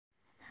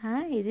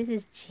Hi, this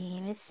is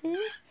Jamison,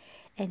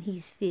 and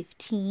he's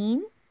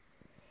 15,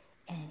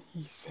 and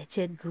he's such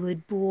a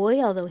good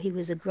boy, although he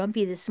was a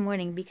grumpy this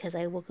morning because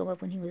I woke him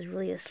up when he was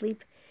really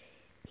asleep.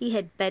 He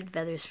had bed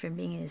feathers from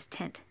being in his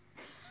tent.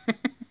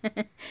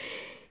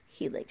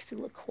 He likes to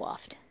look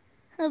coiffed.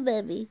 Oh,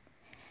 baby.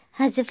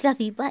 How's your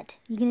fluffy butt?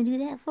 You gonna do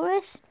that for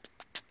us?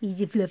 He's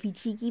a fluffy,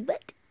 cheeky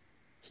butt.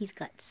 He's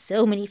got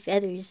so many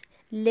feathers.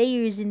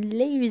 Layers and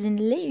layers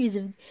and layers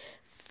of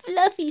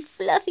fluffy,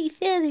 fluffy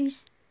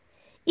feathers.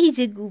 He's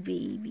a good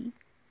baby.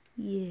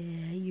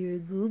 Yeah, you're a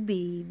good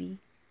baby.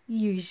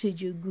 You're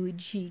such a good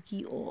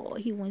cheeky. Oh,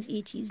 he wants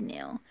itchies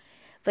now.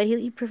 But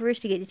he prefers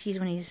to get itchies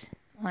when he's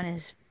on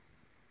his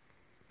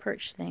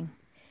perch thing.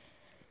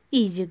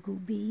 He's a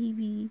good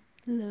baby.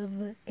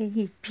 Love. And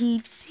his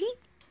Peepsy.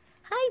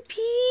 Hi,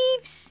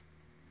 Peeps.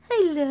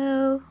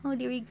 Hello. Oh,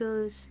 there he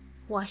goes.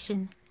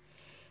 Washing.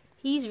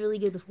 He's really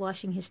good with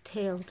washing his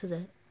tail to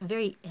the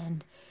very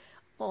end.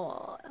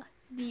 Oh,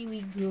 there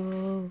we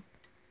go.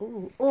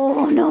 Oh,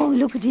 oh no,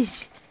 look at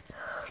this.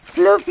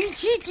 Fluffy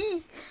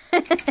cheeky.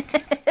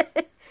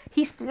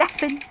 He's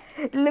flapping.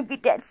 Look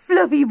at that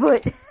fluffy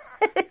butt.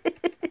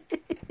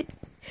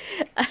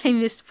 I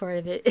missed part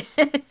of it.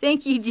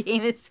 Thank you,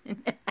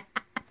 Jamison.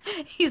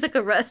 He's like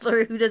a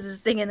wrestler who does his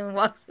thing and then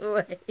walks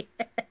away.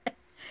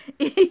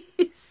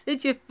 You're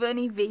such a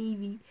funny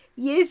baby.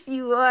 Yes,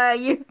 you are.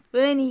 You're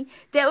funny.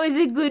 That was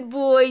a good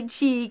boy,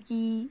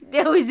 Cheeky.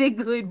 That was a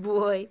good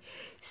boy.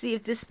 See,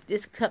 if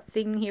this cup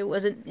thing here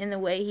wasn't in the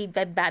way, he'd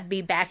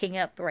be backing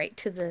up right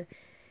to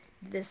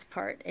this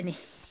part and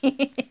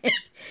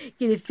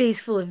get a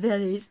face full of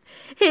feathers.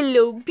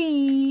 Hello,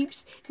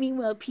 Peeps.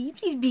 Meanwhile,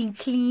 Peeps, he's being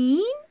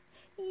clean.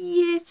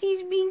 Yes,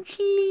 he's being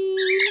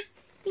clean.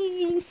 He's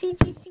being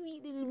such a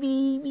sweet little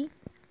baby.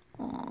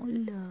 Oh,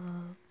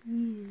 love.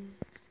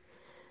 Yes.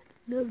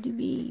 Love the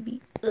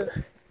baby. Ugh.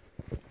 There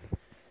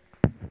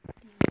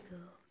you go.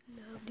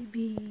 Love the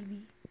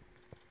baby.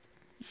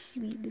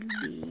 Sweet little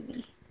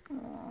baby.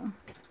 Oh,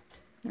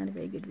 not a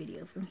very good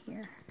video from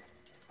here.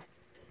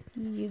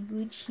 He's a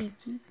good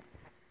cheeky.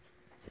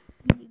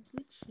 He's a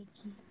good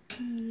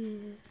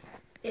cheeky.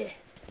 Yeah.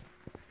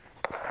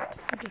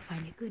 I can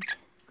find a good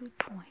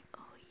point.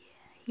 Oh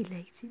yeah, he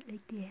likes it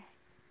like that.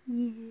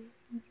 Yeah,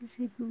 he's just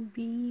a good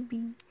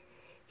baby.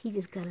 He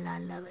just got a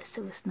lot of love,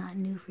 so it's not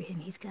new for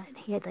him.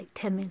 He had like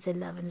 10 minutes of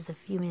love, and it's a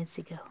few minutes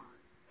ago.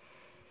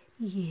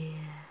 Yeah,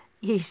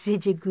 you're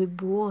such a good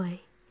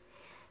boy.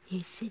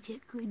 You're such a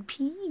good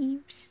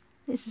Peeps.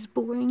 This is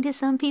boring to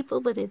some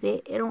people, but if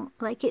they don't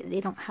like it,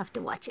 they don't have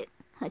to watch it.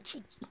 Huh,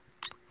 cheeky.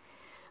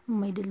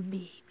 My little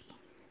baby.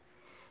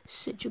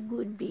 Such a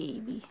good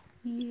baby.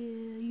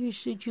 Yeah, you're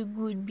such a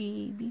good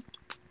baby.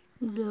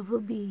 Love a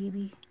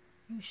baby.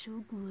 You're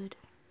so good.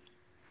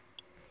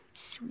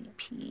 Sweet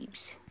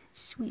Peeps.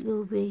 Sweet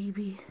little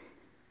baby.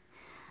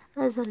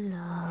 As a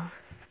love.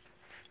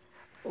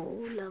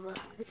 Oh, lover.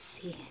 Let's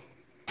see.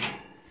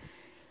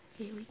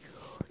 Here we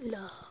go.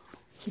 Love.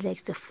 He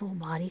likes the full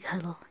body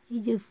cuddle.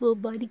 He's a full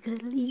body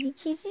cuddle. Easy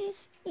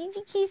kisses.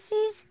 Easy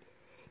kisses.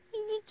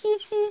 Easy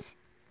kisses.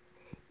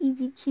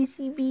 Easy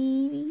kissy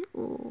baby.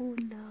 Oh,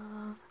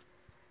 love.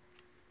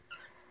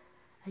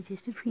 I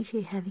just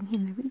appreciate having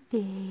him every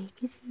day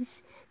because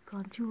he's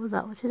gone through a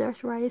lot with his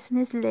arthritis and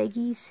his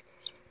leggies.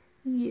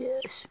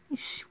 Yes,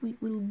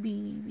 sweet little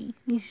baby.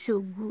 He's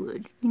so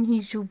good and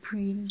he's so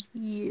pretty.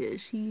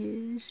 Yes, he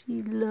is.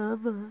 You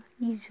love her.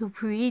 He's so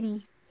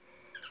pretty.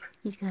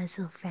 He's got his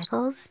little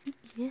freckles.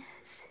 Yes.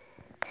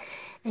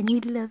 And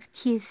he loves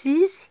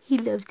kisses. He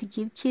loves to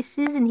give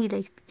kisses and he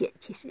likes to get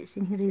kisses.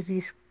 And he likes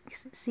these.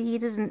 See,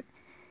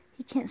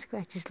 he can't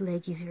scratch his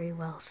leggies very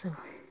well, so.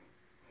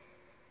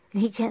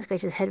 And he can't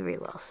scratch his head very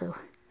well, so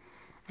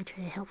I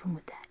try to help him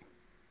with that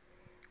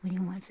when he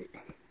wants it.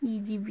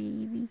 Easy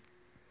baby.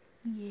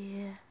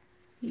 Yeah.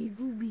 You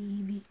good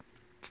baby.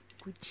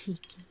 Good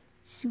cheeky.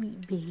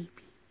 Sweet baby.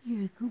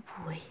 You're a good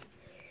boy.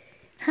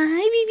 Hi,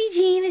 baby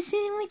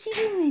Jamison. What you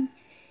doing?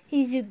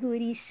 He's a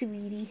goodie,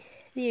 sweetie.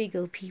 There you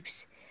go,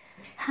 Peeps.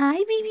 Hi,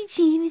 baby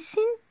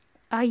Jamison.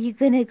 Are you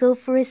gonna go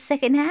for a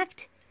second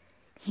act?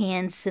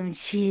 Handsome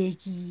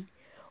cheeky.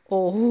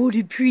 Oh,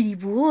 the pretty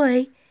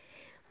boy.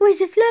 Where's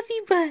the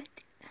fluffy butt?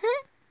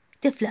 Huh?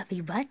 The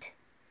fluffy butt?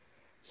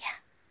 Yeah.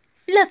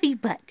 Fluffy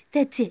butt.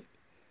 That's it.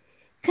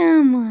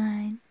 Come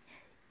on.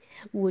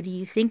 What do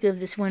you think of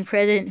this one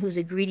president who's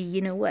a greedy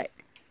you-know-what?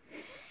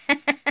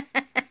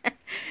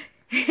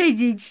 Hey,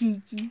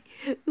 cheeky.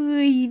 What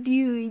are you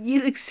doing?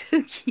 You look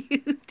so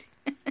cute.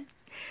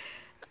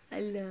 I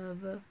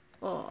love her.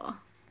 Aw.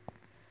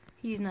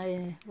 He's not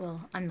in a...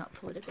 Well, I'm not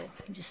political.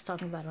 I'm just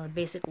talking about on a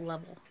basic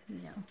level, you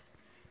know.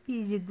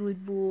 He's a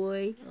good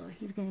boy. Oh,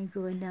 he's going to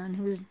go down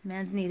his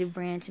man's native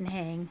branch and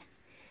hang.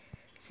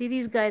 See,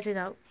 these guys are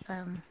not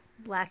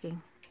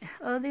lacking.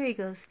 Oh, there he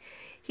goes.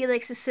 He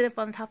likes to sit up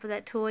on top of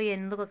that toy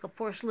and look like a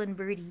porcelain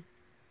birdie.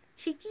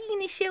 Cheeky, you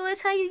gonna show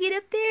us how you get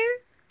up there?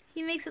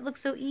 He makes it look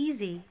so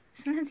easy.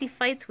 Sometimes he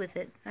fights with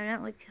it. I'm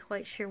not like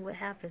quite sure what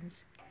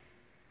happens.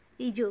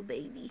 He's your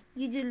baby.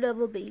 You just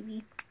love a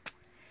baby.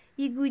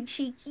 You good,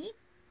 Cheeky?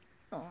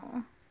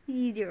 Aw,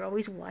 They're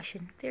always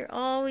washing. They're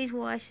always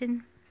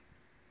washing.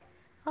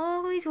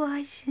 Always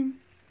washing.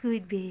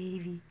 Good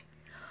baby.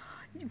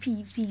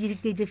 Peeps, he's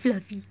just good to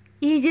Fluffy.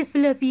 He's a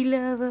fluffy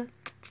lover.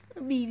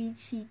 Oh, baby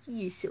Cheeky,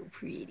 you're so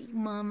pretty.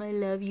 Mama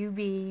love you,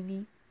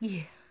 baby.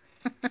 Yeah.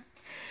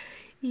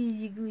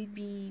 He's a good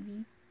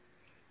baby.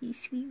 You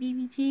sweet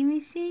baby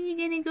Jamison, you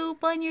gonna go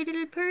up on your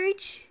little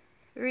perch?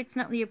 Or it's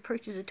not really a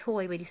perch, it's a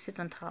toy, but he sits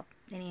on top.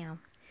 Anyhow,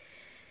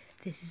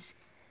 this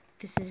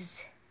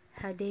is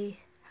how the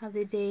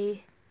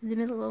day, in the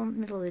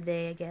middle of the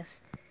day, I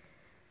guess,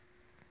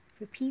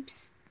 for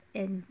Peeps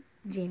and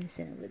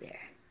Jamison over there.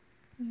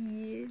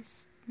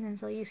 Yes. And then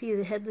so you see is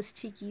a headless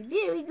Cheeky.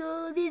 There we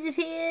go. There's his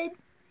head.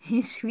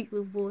 His sweet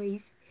little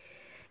boys.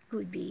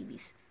 Good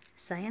babies.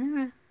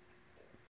 Sayonara.